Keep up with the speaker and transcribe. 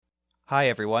Hi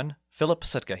everyone, Philip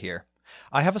Sitka here.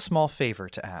 I have a small favor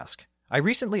to ask. I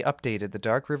recently updated the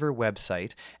Dark River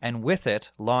website and with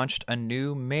it launched a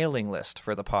new mailing list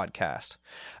for the podcast.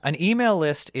 An email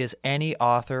list is any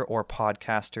author or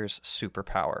podcaster's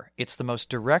superpower. It's the most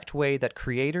direct way that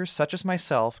creators such as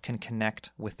myself can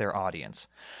connect with their audience.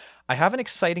 I have an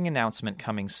exciting announcement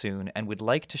coming soon and would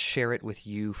like to share it with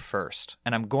you first,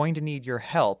 and I'm going to need your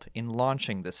help in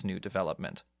launching this new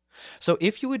development. So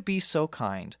if you would be so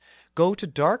kind, go to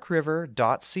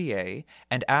darkriver.ca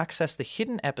and access the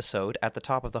hidden episode at the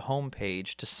top of the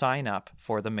homepage to sign up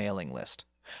for the mailing list.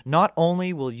 Not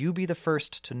only will you be the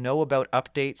first to know about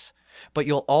updates, but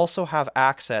you'll also have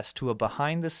access to a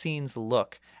behind-the-scenes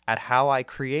look at how I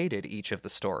created each of the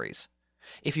stories.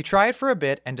 If you try it for a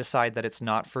bit and decide that it's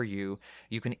not for you,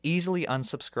 you can easily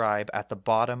unsubscribe at the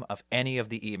bottom of any of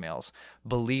the emails.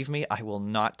 Believe me, I will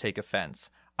not take offense.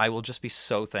 I will just be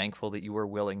so thankful that you were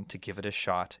willing to give it a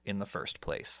shot in the first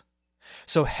place.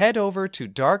 So head over to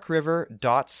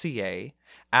darkriver.ca,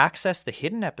 access the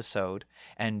hidden episode,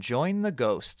 and join the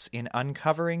ghosts in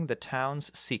uncovering the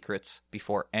town's secrets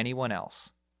before anyone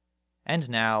else. And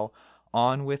now,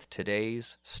 on with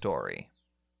today's story.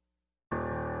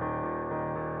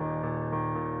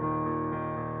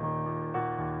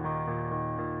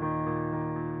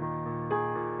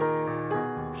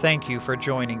 Thank you for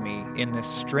joining me in this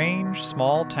strange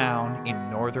small town in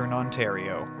northern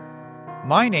Ontario.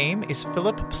 My name is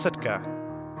Philip Sitka.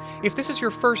 If this is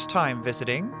your first time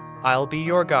visiting, I'll be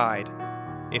your guide.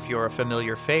 If you're a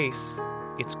familiar face,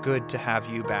 it's good to have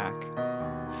you back.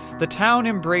 The town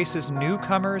embraces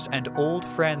newcomers and old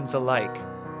friends alike,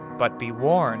 but be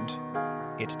warned,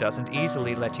 it doesn't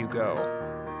easily let you go.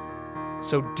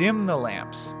 So dim the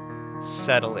lamps,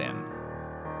 settle in.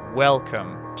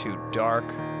 Welcome to Dark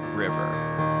River.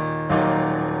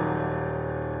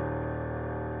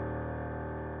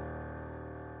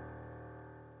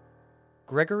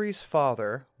 Gregory's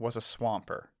father was a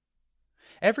swamper.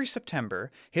 Every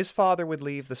September, his father would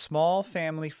leave the small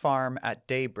family farm at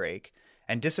daybreak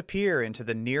and disappear into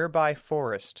the nearby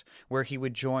forest where he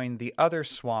would join the other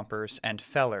swampers and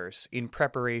fellers in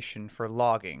preparation for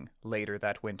logging later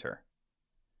that winter.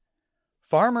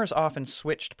 Farmers often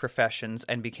switched professions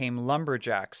and became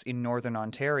lumberjacks in northern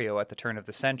Ontario at the turn of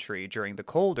the century during the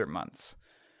colder months.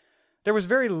 There was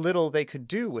very little they could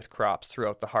do with crops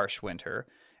throughout the harsh winter,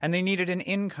 and they needed an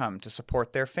income to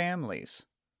support their families.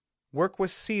 Work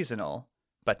was seasonal,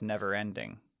 but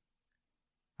never-ending.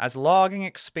 As logging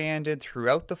expanded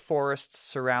throughout the forests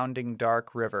surrounding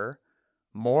Dark River,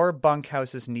 more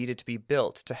bunkhouses needed to be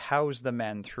built to house the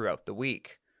men throughout the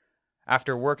week.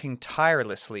 After working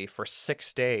tirelessly for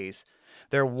 6 days,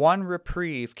 their one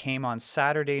reprieve came on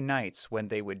Saturday nights when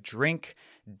they would drink,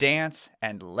 dance,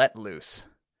 and let loose.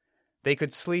 They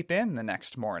could sleep in the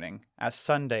next morning, as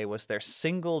Sunday was their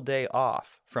single day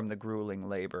off from the grueling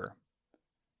labor.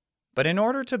 But in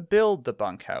order to build the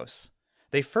bunkhouse,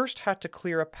 they first had to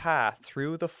clear a path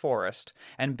through the forest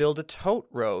and build a tote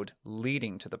road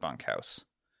leading to the bunkhouse.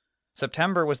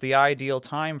 September was the ideal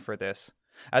time for this,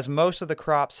 as most of the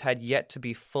crops had yet to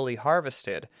be fully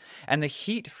harvested, and the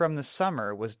heat from the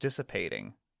summer was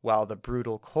dissipating, while the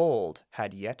brutal cold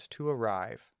had yet to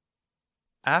arrive.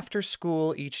 After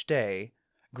school each day,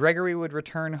 Gregory would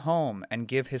return home and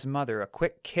give his mother a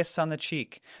quick kiss on the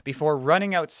cheek before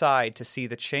running outside to see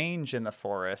the change in the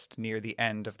forest near the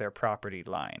end of their property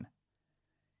line.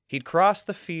 He'd cross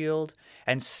the field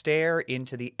and stare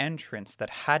into the entrance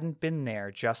that hadn't been there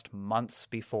just months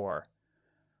before.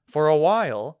 For a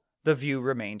while, the view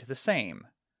remained the same,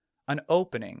 an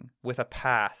opening with a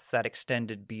path that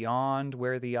extended beyond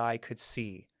where the eye could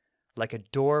see, like a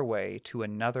doorway to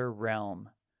another realm.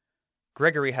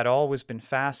 Gregory had always been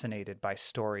fascinated by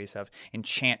stories of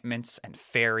enchantments and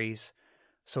fairies,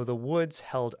 so the woods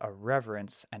held a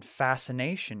reverence and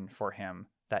fascination for him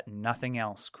that nothing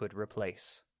else could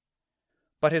replace.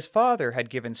 But his father had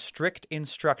given strict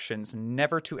instructions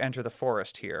never to enter the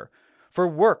forest here, for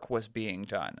work was being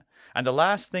done, and the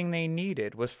last thing they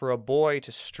needed was for a boy to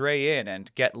stray in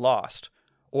and get lost,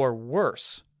 or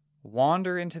worse,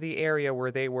 wander into the area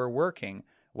where they were working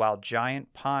while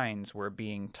giant pines were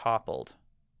being toppled.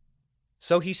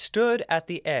 So he stood at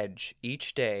the edge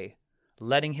each day,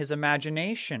 letting his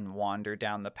imagination wander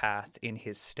down the path in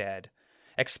his stead,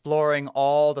 exploring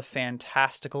all the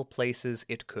fantastical places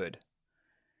it could.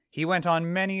 He went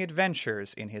on many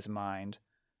adventures in his mind,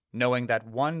 knowing that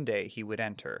one day he would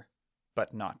enter,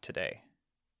 but not today.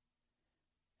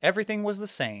 Everything was the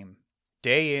same,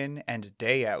 day in and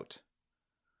day out.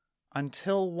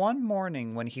 Until one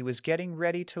morning when he was getting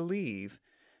ready to leave,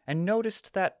 and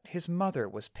noticed that his mother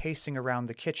was pacing around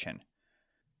the kitchen.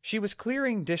 She was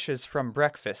clearing dishes from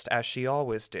breakfast as she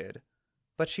always did,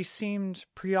 but she seemed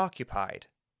preoccupied,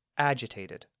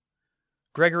 agitated.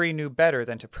 Gregory knew better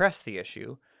than to press the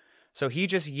issue, so he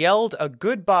just yelled a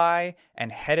goodbye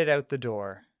and headed out the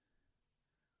door.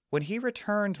 When he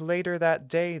returned later that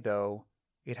day, though,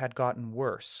 it had gotten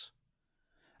worse.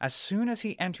 As soon as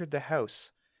he entered the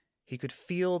house, he could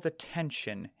feel the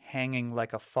tension hanging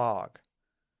like a fog.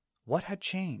 What had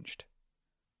changed?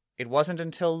 It wasn't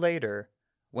until later,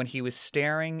 when he was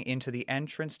staring into the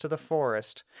entrance to the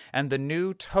forest and the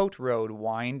new tote road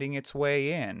winding its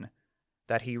way in,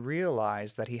 that he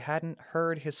realized that he hadn't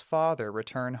heard his father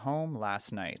return home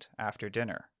last night after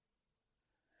dinner.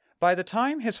 By the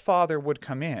time his father would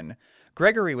come in,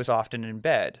 Gregory was often in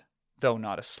bed, though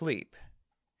not asleep.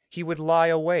 He would lie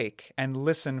awake and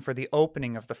listen for the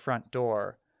opening of the front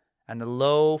door, and the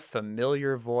low,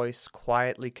 familiar voice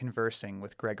quietly conversing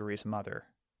with Gregory's mother.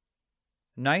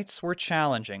 Nights were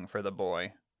challenging for the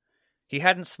boy. He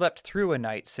hadn't slept through a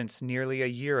night since nearly a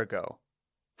year ago.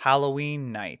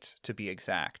 Halloween night, to be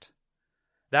exact.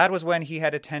 That was when he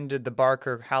had attended the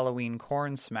Barker Halloween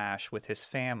corn smash with his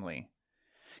family.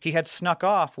 He had snuck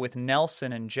off with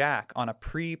Nelson and Jack on a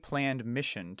pre-planned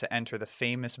mission to enter the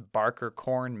famous Barker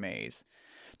corn maze,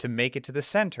 to make it to the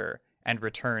center and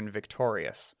return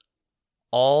victorious,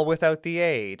 all without the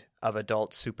aid of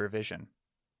adult supervision.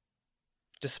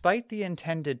 Despite the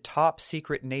intended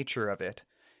top-secret nature of it,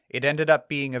 it ended up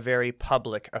being a very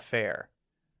public affair.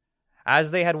 As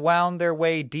they had wound their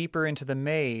way deeper into the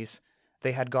maze,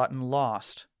 they had gotten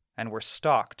lost and were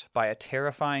stalked by a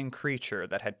terrifying creature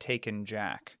that had taken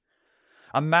Jack.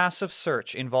 A massive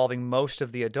search involving most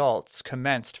of the adults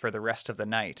commenced for the rest of the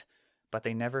night, but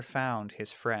they never found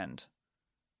his friend.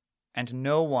 And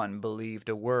no one believed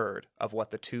a word of what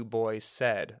the two boys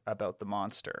said about the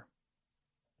monster.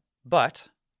 But,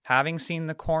 having seen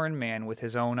the corn man with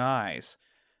his own eyes,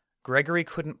 Gregory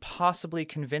couldn't possibly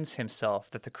convince himself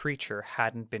that the creature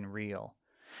hadn't been real,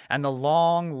 and the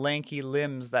long, lanky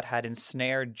limbs that had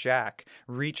ensnared Jack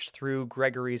reached through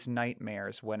Gregory's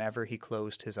nightmares whenever he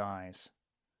closed his eyes.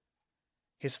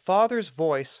 His father's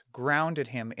voice grounded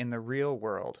him in the real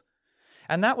world,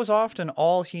 and that was often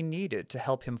all he needed to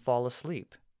help him fall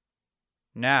asleep.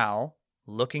 Now,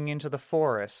 looking into the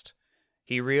forest,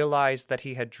 he realized that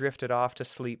he had drifted off to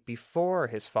sleep before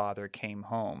his father came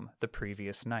home the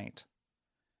previous night.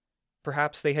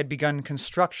 Perhaps they had begun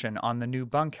construction on the new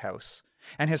bunkhouse,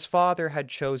 and his father had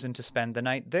chosen to spend the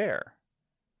night there.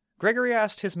 Gregory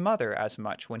asked his mother as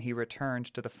much when he returned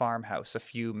to the farmhouse a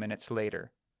few minutes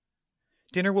later.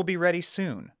 "Dinner will be ready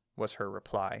soon," was her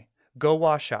reply. "Go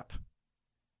wash up."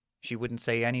 She wouldn't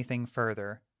say anything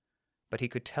further, but he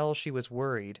could tell she was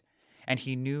worried, and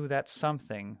he knew that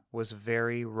something was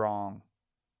very wrong.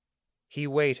 He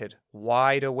waited,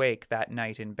 wide awake that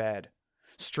night in bed,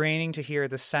 straining to hear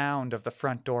the sound of the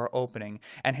front door opening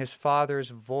and his father's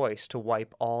voice to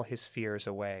wipe all his fears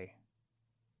away.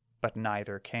 But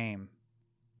neither came.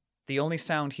 The only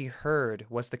sound he heard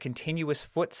was the continuous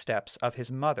footsteps of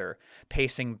his mother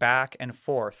pacing back and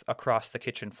forth across the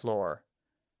kitchen floor.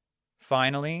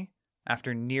 Finally,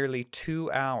 after nearly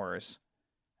 2 hours,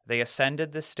 they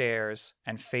ascended the stairs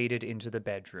and faded into the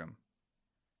bedroom.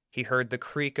 He heard the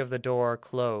creak of the door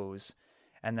close,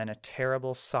 and then a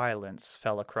terrible silence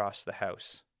fell across the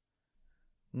house.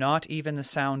 Not even the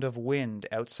sound of wind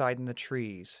outside in the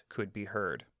trees could be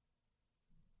heard.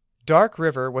 Dark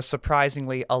River was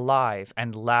surprisingly alive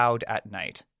and loud at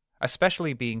night,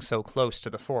 especially being so close to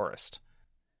the forest.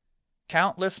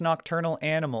 Countless nocturnal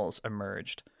animals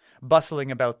emerged,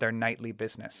 bustling about their nightly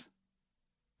business.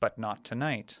 But not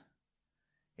tonight.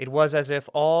 It was as if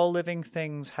all living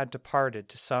things had departed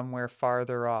to somewhere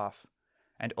farther off,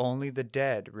 and only the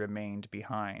dead remained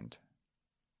behind.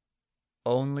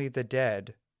 Only the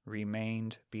dead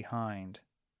remained behind.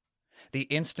 The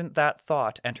instant that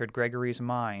thought entered Gregory's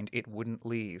mind, it wouldn't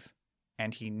leave,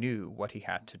 and he knew what he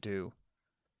had to do.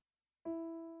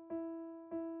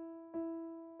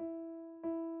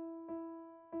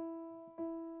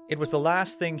 It was the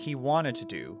last thing he wanted to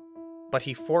do, but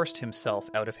he forced himself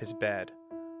out of his bed,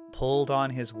 pulled on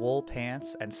his wool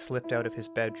pants, and slipped out of his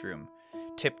bedroom,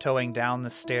 tiptoeing down the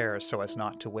stairs so as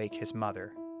not to wake his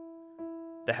mother.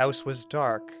 The house was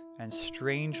dark and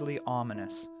strangely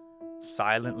ominous,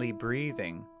 silently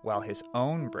breathing while his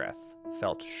own breath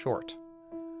felt short.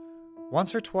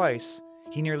 Once or twice,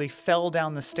 he nearly fell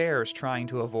down the stairs trying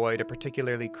to avoid a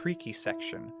particularly creaky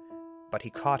section, but he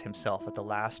caught himself at the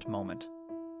last moment.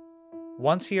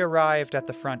 Once he arrived at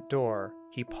the front door,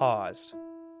 he paused.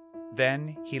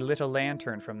 Then he lit a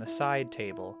lantern from the side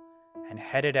table and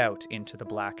headed out into the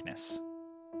blackness.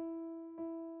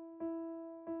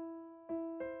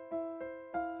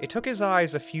 It took his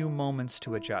eyes a few moments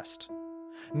to adjust.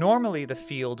 Normally the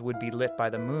field would be lit by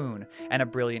the moon and a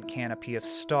brilliant canopy of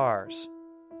stars,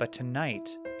 but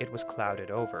tonight it was clouded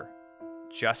over,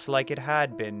 just like it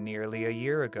had been nearly a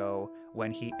year ago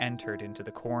when he entered into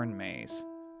the corn maze.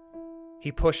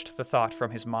 He pushed the thought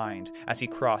from his mind as he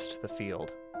crossed the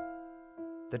field.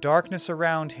 The darkness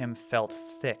around him felt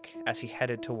thick as he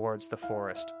headed towards the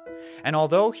forest, and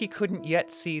although he couldn't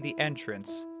yet see the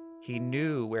entrance, he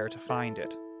knew where to find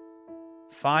it.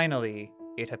 Finally,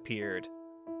 it appeared.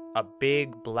 A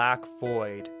big black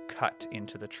void cut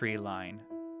into the tree line.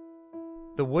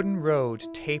 The wooden road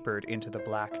tapered into the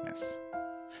blackness.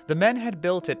 The men had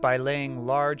built it by laying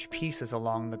large pieces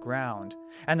along the ground,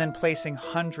 and then placing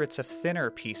hundreds of thinner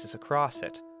pieces across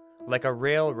it, like a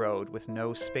railroad with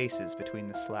no spaces between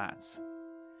the slats.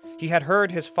 He had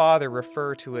heard his father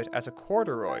refer to it as a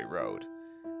corduroy road,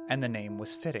 and the name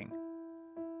was fitting.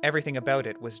 Everything about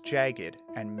it was jagged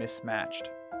and mismatched.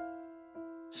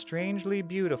 Strangely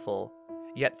beautiful,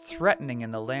 yet threatening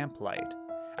in the lamplight,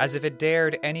 as if it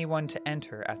dared anyone to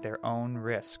enter at their own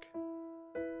risk.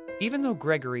 Even though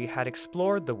Gregory had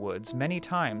explored the woods many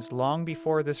times long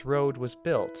before this road was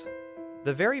built,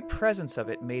 the very presence of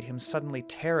it made him suddenly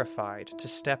terrified to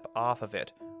step off of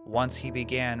it once he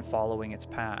began following its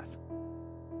path.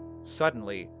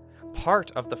 Suddenly,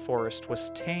 part of the forest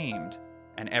was tamed,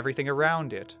 and everything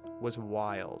around it was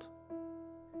wild.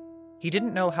 He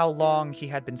didn't know how long he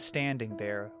had been standing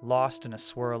there, lost in a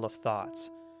swirl of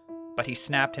thoughts, but he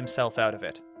snapped himself out of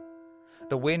it.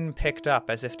 The wind picked up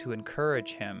as if to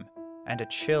encourage him, and a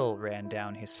chill ran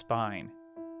down his spine.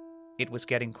 It was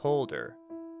getting colder,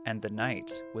 and the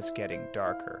night was getting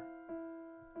darker.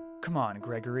 "Come on,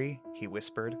 Gregory," he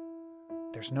whispered.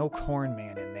 "There's no corn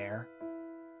man in there."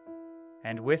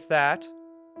 And with that,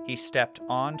 he stepped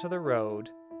onto the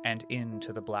road and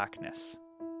into the blackness.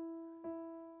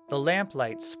 The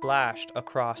lamplight splashed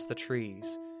across the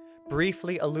trees,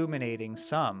 briefly illuminating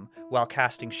some while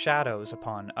casting shadows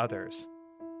upon others.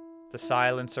 The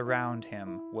silence around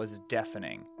him was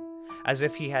deafening, as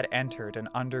if he had entered an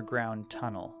underground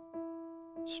tunnel.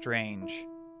 Strange.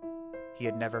 He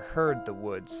had never heard the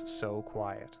woods so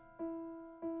quiet.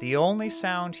 The only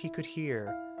sound he could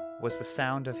hear was the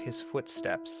sound of his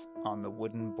footsteps on the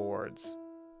wooden boards.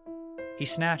 He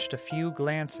snatched a few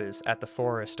glances at the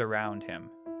forest around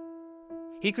him.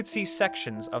 He could see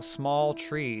sections of small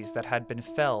trees that had been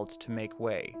felled to make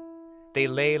way. They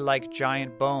lay like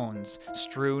giant bones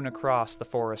strewn across the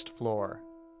forest floor.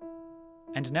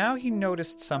 And now he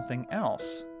noticed something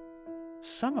else.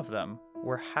 Some of them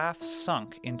were half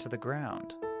sunk into the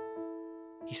ground.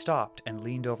 He stopped and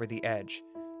leaned over the edge,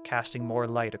 casting more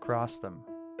light across them.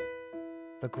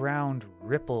 The ground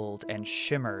rippled and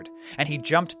shimmered, and he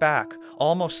jumped back,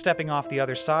 almost stepping off the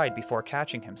other side before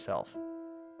catching himself.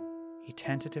 He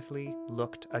tentatively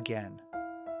looked again.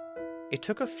 It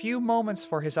took a few moments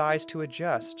for his eyes to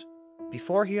adjust,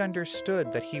 before he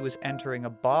understood that he was entering a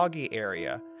boggy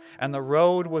area, and the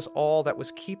road was all that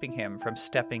was keeping him from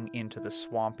stepping into the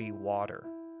swampy water.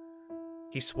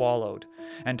 He swallowed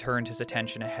and turned his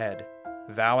attention ahead,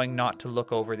 vowing not to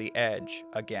look over the edge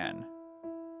again.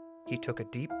 He took a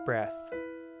deep breath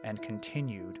and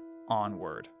continued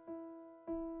onward.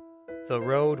 The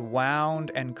road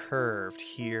wound and curved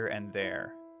here and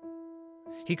there.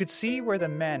 He could see where the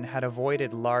men had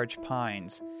avoided large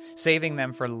pines, saving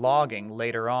them for logging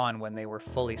later on when they were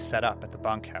fully set up at the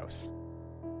bunkhouse.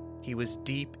 He was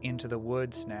deep into the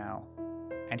woods now,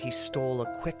 and he stole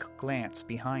a quick glance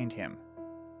behind him.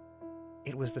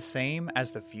 It was the same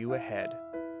as the view ahead,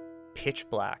 pitch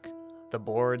black, the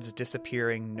boards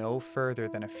disappearing no further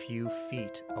than a few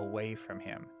feet away from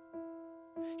him.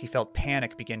 He felt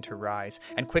panic begin to rise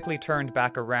and quickly turned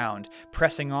back around,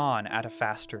 pressing on at a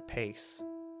faster pace.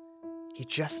 He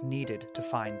just needed to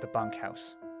find the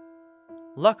bunkhouse.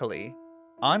 Luckily,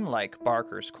 unlike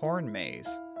Barker's corn maze,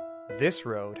 this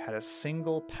road had a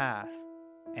single path,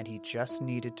 and he just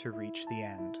needed to reach the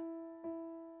end.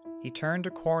 He turned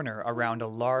a corner around a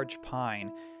large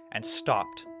pine and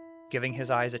stopped, giving his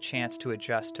eyes a chance to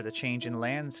adjust to the change in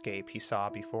landscape he saw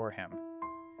before him.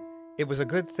 It was a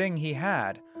good thing he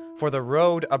had, for the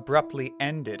road abruptly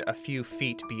ended a few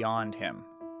feet beyond him.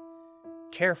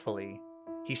 Carefully,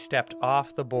 he stepped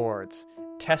off the boards,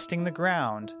 testing the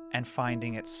ground and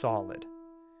finding it solid.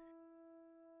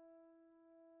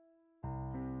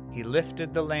 He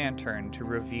lifted the lantern to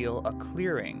reveal a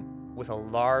clearing with a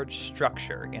large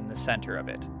structure in the center of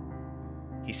it.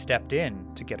 He stepped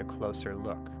in to get a closer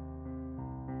look.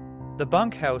 The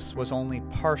bunkhouse was only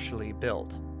partially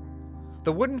built.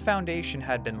 The wooden foundation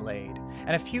had been laid,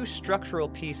 and a few structural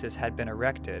pieces had been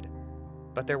erected,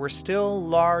 but there were still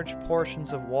large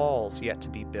portions of walls yet to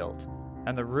be built,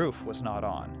 and the roof was not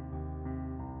on.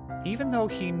 Even though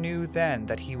he knew then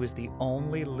that he was the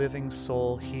only living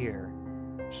soul here,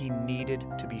 he needed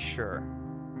to be sure.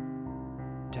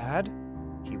 "Dad?"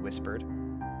 he whispered.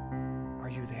 "Are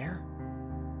you there?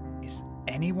 Is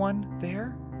anyone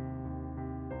there?"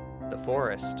 The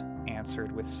forest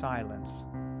answered with silence.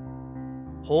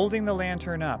 Holding the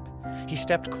lantern up, he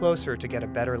stepped closer to get a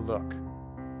better look.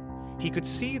 He could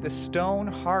see the stone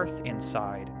hearth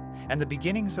inside, and the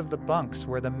beginnings of the bunks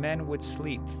where the men would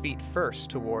sleep feet first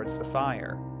towards the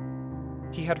fire.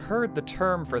 He had heard the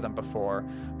term for them before,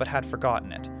 but had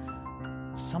forgotten it.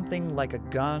 Something like a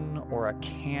gun or a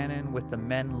cannon with the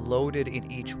men loaded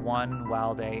in each one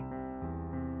while they...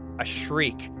 A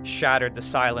shriek shattered the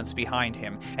silence behind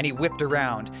him, and he whipped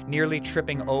around, nearly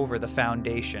tripping over the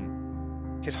foundation.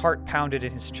 His heart pounded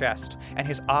in his chest, and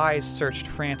his eyes searched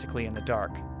frantically in the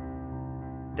dark.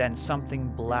 Then something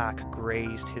black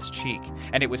grazed his cheek,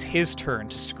 and it was his turn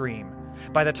to scream.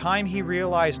 By the time he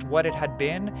realized what it had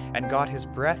been and got his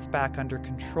breath back under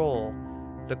control,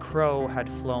 the crow had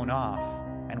flown off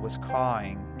and was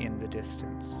cawing in the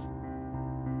distance.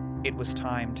 It was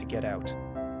time to get out.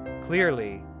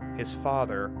 Clearly, his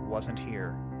father wasn't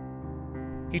here.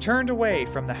 He turned away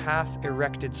from the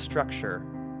half-erected structure,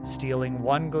 stealing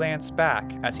one glance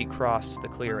back as he crossed the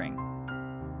clearing.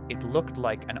 It looked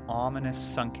like an ominous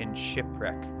sunken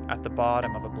shipwreck at the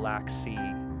bottom of a black sea.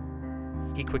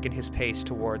 He quickened his pace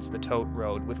towards the tote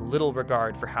road with little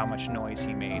regard for how much noise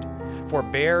he made, for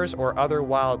bears or other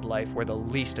wildlife were the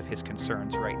least of his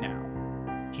concerns right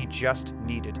now. He just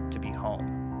needed to be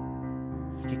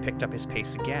home. He picked up his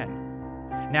pace again.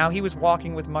 Now he was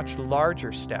walking with much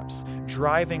larger steps,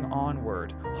 driving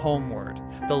onward, homeward,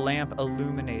 the lamp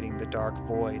illuminating the dark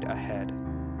void ahead.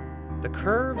 The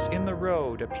curves in the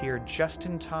road appeared just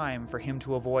in time for him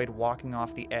to avoid walking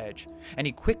off the edge, and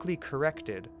he quickly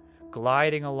corrected,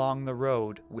 gliding along the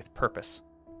road with purpose.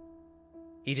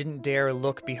 He didn't dare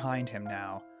look behind him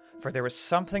now, for there was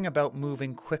something about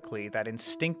moving quickly that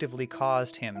instinctively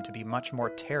caused him to be much more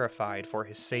terrified for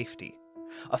his safety,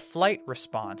 a flight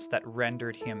response that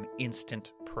rendered him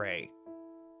instant prey.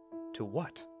 To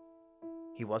what?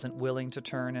 He wasn't willing to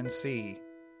turn and see.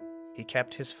 He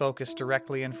kept his focus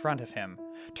directly in front of him,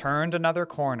 turned another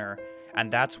corner,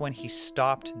 and that's when he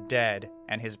stopped dead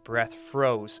and his breath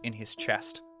froze in his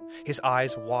chest, his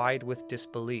eyes wide with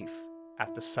disbelief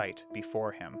at the sight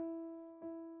before him.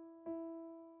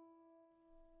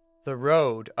 The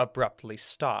road abruptly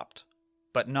stopped,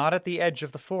 but not at the edge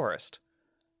of the forest.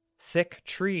 Thick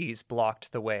trees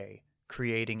blocked the way,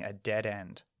 creating a dead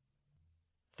end.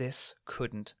 This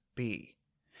couldn't be.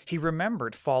 He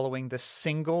remembered following the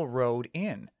single road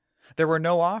in. There were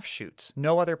no offshoots,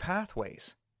 no other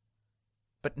pathways.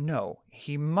 But no,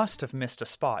 he must have missed a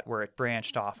spot where it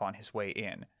branched off on his way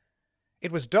in.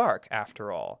 It was dark,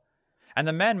 after all, and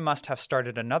the men must have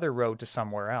started another road to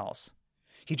somewhere else.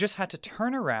 He just had to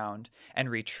turn around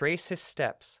and retrace his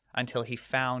steps until he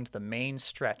found the main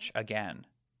stretch again.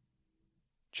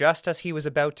 Just as he was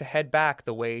about to head back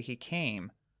the way he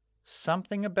came,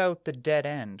 something about the dead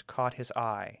end caught his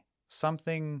eye.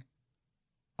 Something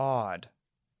odd.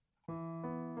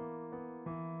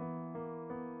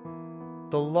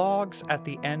 The logs at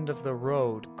the end of the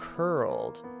road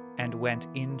curled and went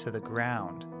into the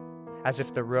ground, as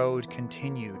if the road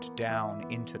continued down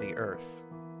into the earth.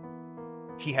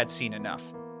 He had seen enough.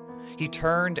 He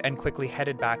turned and quickly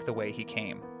headed back the way he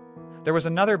came. There was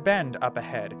another bend up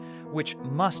ahead, which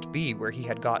must be where he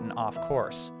had gotten off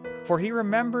course, for he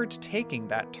remembered taking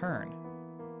that turn.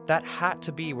 That had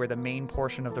to be where the main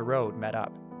portion of the road met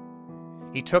up.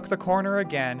 He took the corner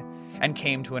again and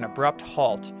came to an abrupt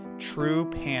halt, true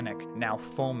panic now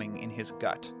foaming in his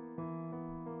gut.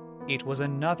 It was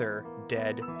another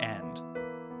dead end.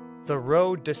 The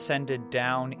road descended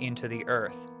down into the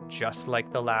earth, just like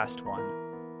the last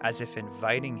one, as if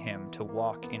inviting him to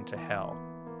walk into hell.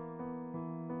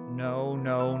 No,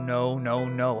 no, no, no,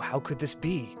 no. How could this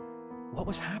be? What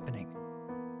was happening?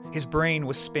 His brain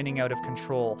was spinning out of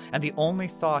control, and the only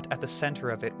thought at the center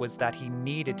of it was that he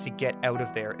needed to get out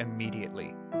of there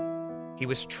immediately. He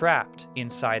was trapped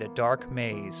inside a dark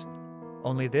maze,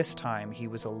 only this time he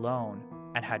was alone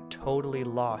and had totally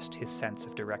lost his sense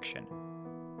of direction.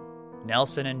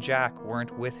 Nelson and Jack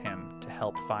weren't with him to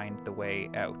help find the way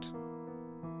out.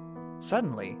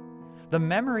 Suddenly, the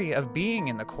memory of being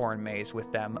in the corn maze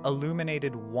with them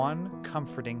illuminated one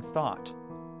comforting thought: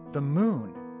 the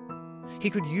moon. He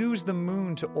could use the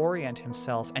moon to orient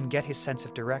himself and get his sense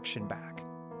of direction back.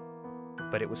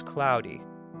 But it was cloudy.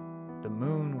 The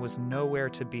moon was nowhere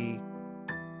to be.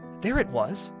 There it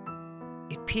was!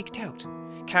 It peeked out,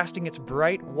 casting its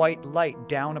bright white light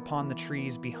down upon the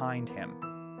trees behind him.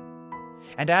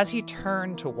 And as he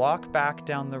turned to walk back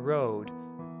down the road,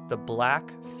 the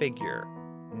black figure,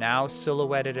 now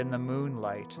silhouetted in the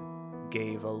moonlight,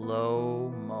 gave a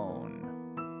low moan.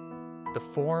 The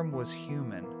form was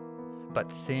human, but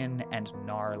thin and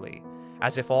gnarly,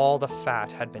 as if all the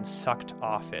fat had been sucked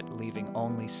off it, leaving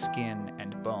only skin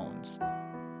and bones.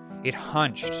 It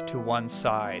hunched to one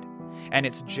side, and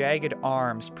its jagged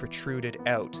arms protruded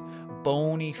out,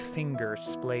 bony fingers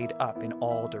splayed up in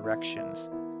all directions,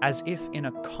 as if in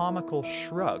a comical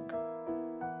shrug.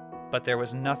 But there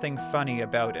was nothing funny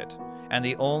about it, and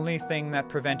the only thing that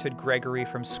prevented Gregory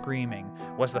from screaming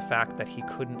was the fact that he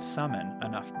couldn't summon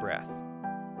enough breath.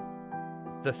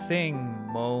 The thing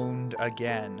moaned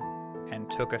again and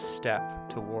took a step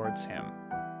towards him.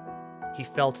 He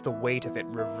felt the weight of it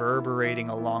reverberating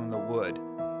along the wood.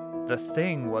 The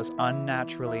thing was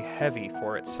unnaturally heavy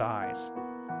for its size.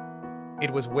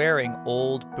 It was wearing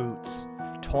old boots,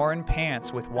 torn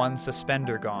pants with one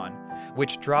suspender gone,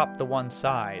 which dropped the one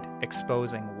side,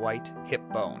 exposing white hip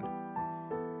bone.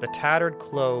 The tattered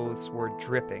clothes were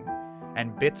dripping,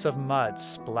 and bits of mud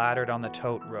splattered on the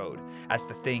tote road as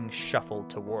the thing shuffled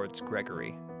towards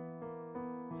Gregory.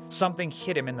 Something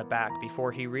hit him in the back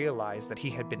before he realized that he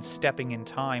had been stepping in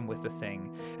time with the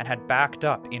thing and had backed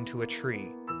up into a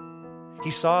tree.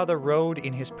 He saw the road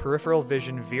in his peripheral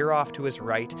vision veer off to his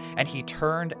right, and he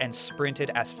turned and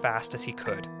sprinted as fast as he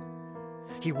could.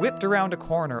 He whipped around a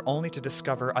corner only to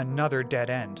discover another dead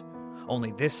end,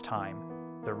 only this time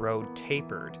the road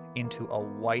tapered into a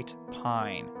white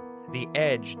pine, the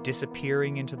edge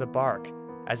disappearing into the bark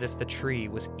as if the tree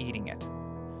was eating it.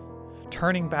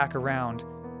 Turning back around,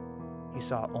 he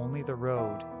saw only the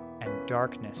road and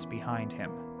darkness behind him.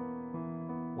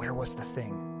 Where was the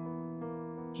thing?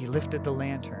 He lifted the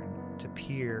lantern to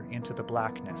peer into the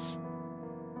blackness.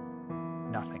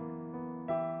 Nothing.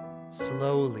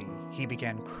 Slowly, he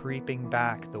began creeping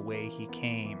back the way he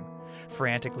came,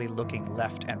 frantically looking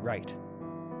left and right.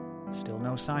 Still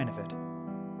no sign of it.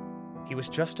 He was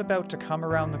just about to come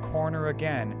around the corner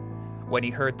again when he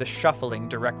heard the shuffling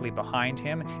directly behind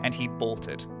him, and he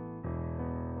bolted.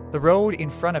 The road in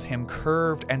front of him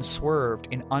curved and swerved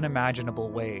in unimaginable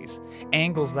ways,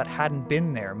 angles that hadn't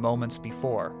been there moments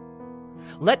before.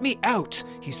 "Let me out!"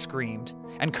 he screamed,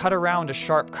 and cut around a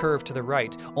sharp curve to the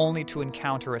right, only to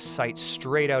encounter a sight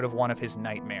straight out of one of his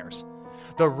nightmares.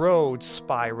 The road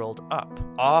spiraled up,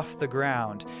 off the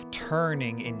ground,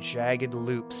 turning in jagged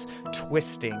loops,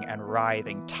 twisting and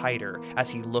writhing tighter as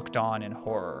he looked on in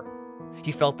horror.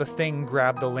 He felt the thing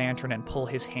grab the lantern and pull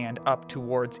his hand up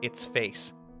towards its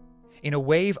face. In a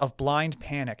wave of blind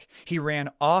panic, he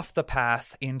ran off the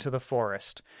path into the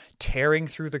forest, tearing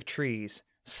through the trees,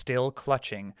 still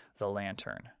clutching the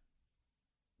lantern.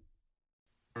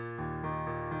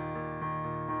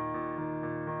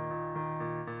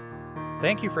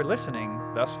 Thank you for listening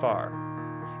thus far.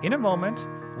 In a moment,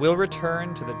 we'll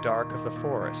return to the dark of the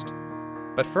forest.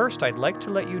 But first, I'd like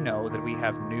to let you know that we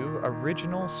have new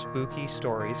original spooky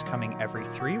stories coming every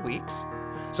 3 weeks,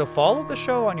 so follow the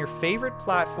show on your favorite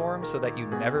platform so that you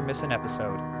never miss an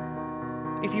episode.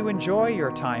 If you enjoy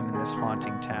your time in this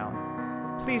haunting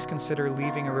town, please consider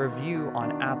leaving a review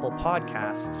on Apple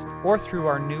Podcasts or through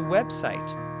our new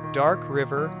website,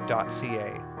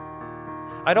 darkriver.ca.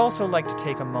 I'd also like to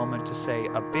take a moment to say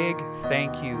a big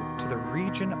thank you to the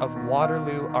Region of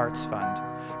Waterloo Arts Fund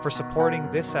for supporting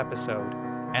this episode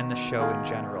and the show in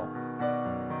general.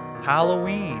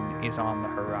 Halloween is on the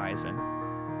horizon,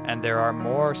 and there are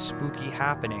more spooky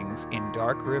happenings in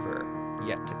Dark River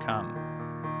yet to come.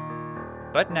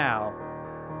 But now,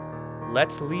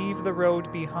 let's leave the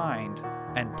road behind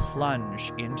and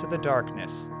plunge into the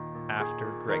darkness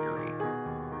after Gregory.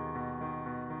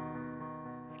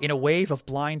 In a wave of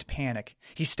blind panic,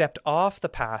 he stepped off the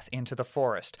path into the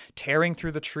forest, tearing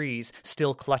through the trees,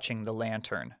 still clutching the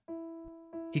lantern.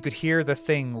 He could hear the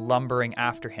thing lumbering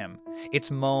after him,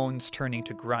 its moans turning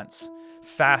to grunts,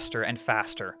 faster and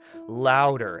faster,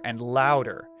 louder and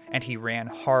louder, and he ran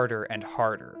harder and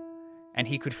harder. And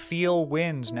he could feel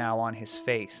wind now on his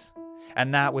face,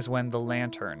 and that was when the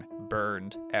lantern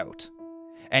burned out.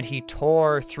 And he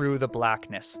tore through the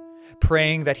blackness,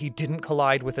 praying that he didn't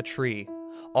collide with a tree,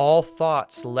 all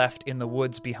thoughts left in the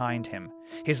woods behind him,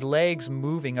 his legs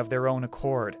moving of their own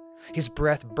accord, his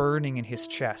breath burning in his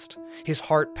chest, his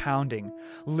heart pounding,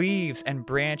 leaves and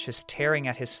branches tearing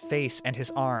at his face and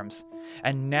his arms,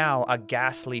 and now a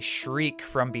ghastly shriek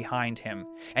from behind him,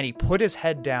 and he put his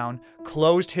head down,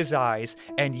 closed his eyes,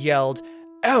 and yelled,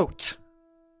 "Out!"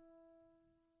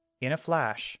 In a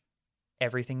flash,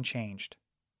 everything changed.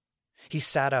 He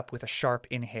sat up with a sharp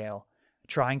inhale,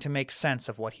 trying to make sense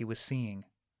of what he was seeing.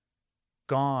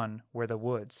 Gone were the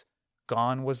woods.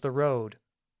 Gone was the road.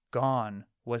 Gone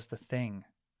was the thing.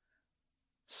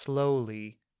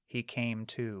 Slowly, he came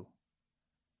to.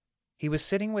 He was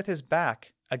sitting with his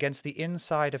back against the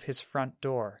inside of his front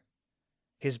door.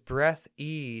 His breath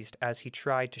eased as he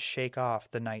tried to shake off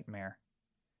the nightmare.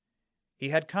 He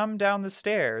had come down the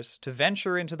stairs to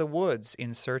venture into the woods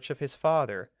in search of his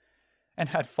father, and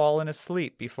had fallen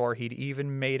asleep before he'd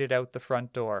even made it out the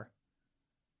front door.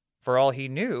 For all he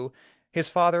knew, his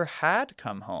father had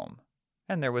come home,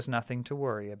 and there was nothing to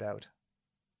worry about.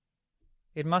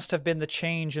 It must have been the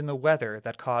change in the weather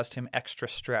that caused him extra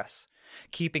stress,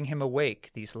 keeping him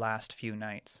awake these last few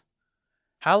nights.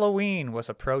 Halloween was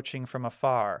approaching from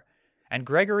afar, and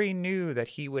Gregory knew that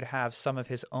he would have some of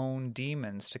his own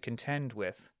demons to contend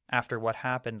with after what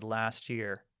happened last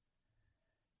year.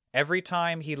 Every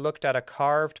time he looked at a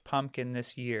carved pumpkin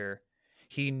this year,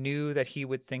 he knew that he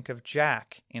would think of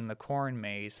Jack in the corn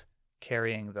maze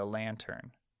carrying the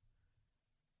lantern.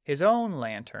 His own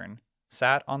lantern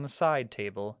sat on the side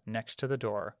table next to the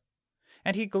door,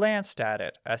 and he glanced at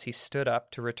it as he stood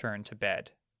up to return to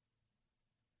bed.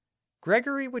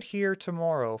 Gregory would hear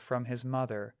tomorrow from his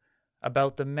mother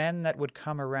about the men that would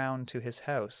come around to his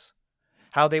house,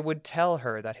 how they would tell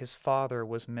her that his father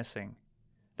was missing,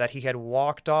 that he had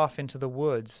walked off into the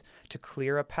woods to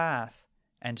clear a path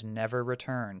and never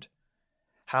returned,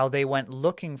 how they went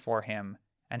looking for him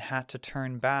and had to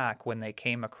turn back when they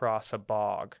came across a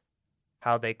bog,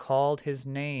 how they called his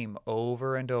name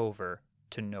over and over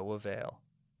to no avail.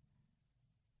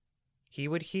 He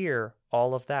would hear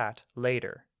all of that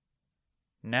later.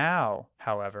 Now,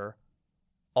 however,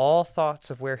 all thoughts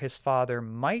of where his father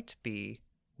might be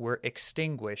were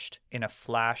extinguished in a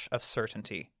flash of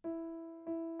certainty.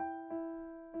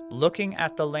 Looking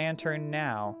at the lantern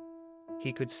now,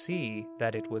 he could see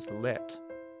that it was lit.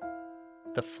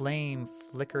 The flame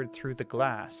flickered through the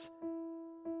glass,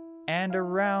 and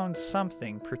around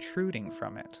something protruding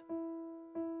from it.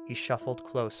 He shuffled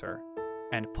closer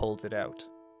and pulled it out.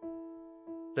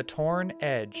 The torn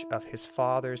edge of his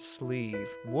father's sleeve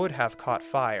would have caught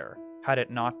fire had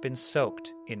it not been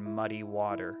soaked in muddy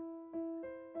water.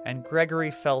 And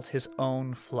Gregory felt his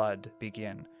own flood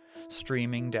begin,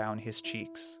 streaming down his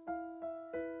cheeks.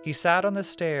 He sat on the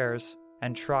stairs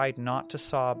and tried not to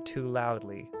sob too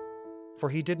loudly, for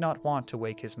he did not want to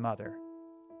wake his mother.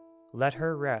 Let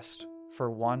her rest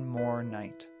for one more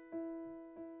night.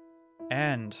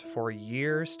 And for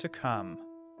years to come,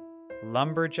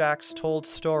 lumberjacks told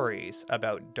stories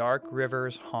about Dark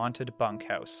River's haunted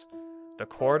bunkhouse, the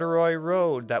corduroy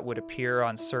road that would appear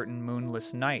on certain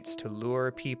moonless nights to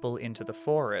lure people into the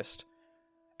forest,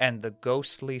 and the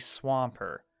ghostly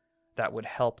swamper that would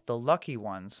help the lucky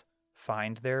ones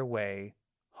find their way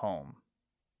home.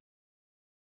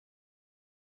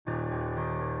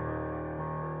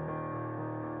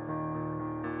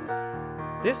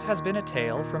 This has been a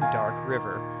tale from Dark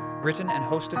River, written and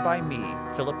hosted by me,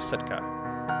 Philip Sitka.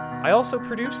 I also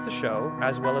produced the show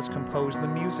as well as composed the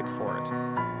music for it.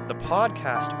 The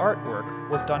podcast artwork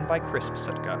was done by Chris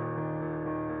Sitka.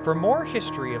 For more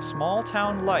history of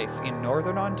small-town life in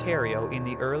Northern Ontario in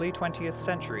the early 20th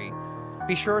century,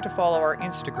 be sure to follow our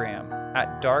Instagram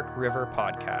at Dark River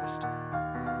Podcast.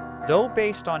 Though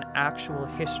based on actual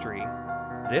history,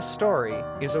 this story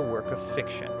is a work of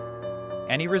fiction.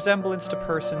 Any resemblance to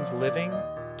persons living,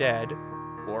 dead,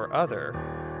 or other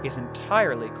is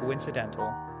entirely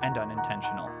coincidental and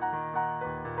unintentional.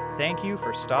 Thank you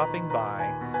for stopping by,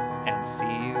 and see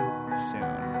you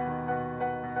soon.